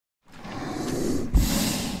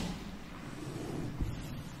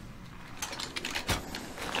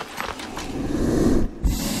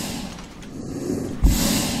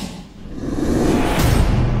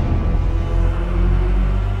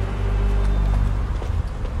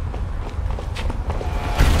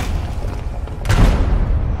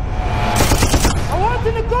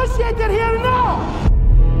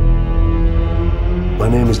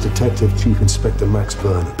Detective Chief Inspector Max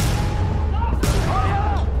Vernon.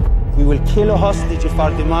 We will kill a hostage if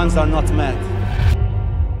our demands are not met.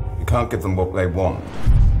 You can't give them what they want.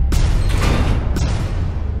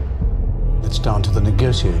 It's down to the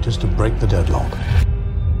negotiators to break the deadlock.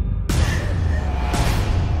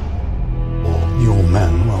 Or your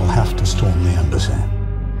men will have to storm the embassy.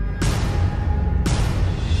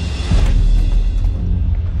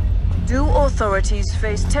 Do authorities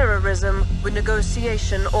face terrorism with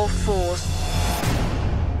negotiation or force?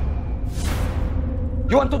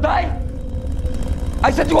 You want to die?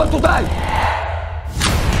 I said you want to die!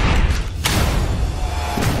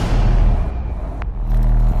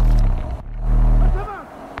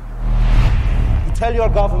 You tell your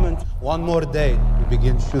government, One more day, we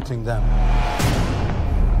begin shooting them.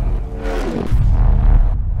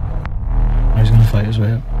 He's gonna fight his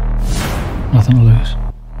way out. Nothing to lose.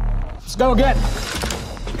 Let's go again!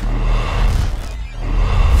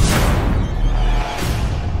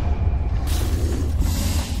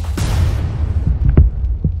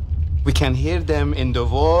 we can hear them in the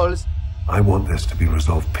walls. I want this to be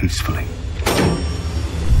resolved peacefully.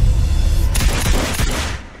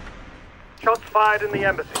 Shots fired in the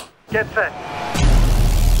embassy. Get set.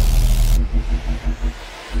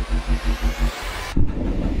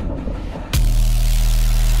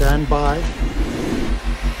 Stand by.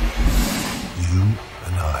 You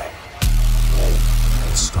and I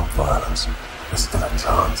will stop violence. There's still a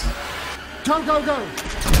chance. Go, go,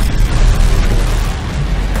 go!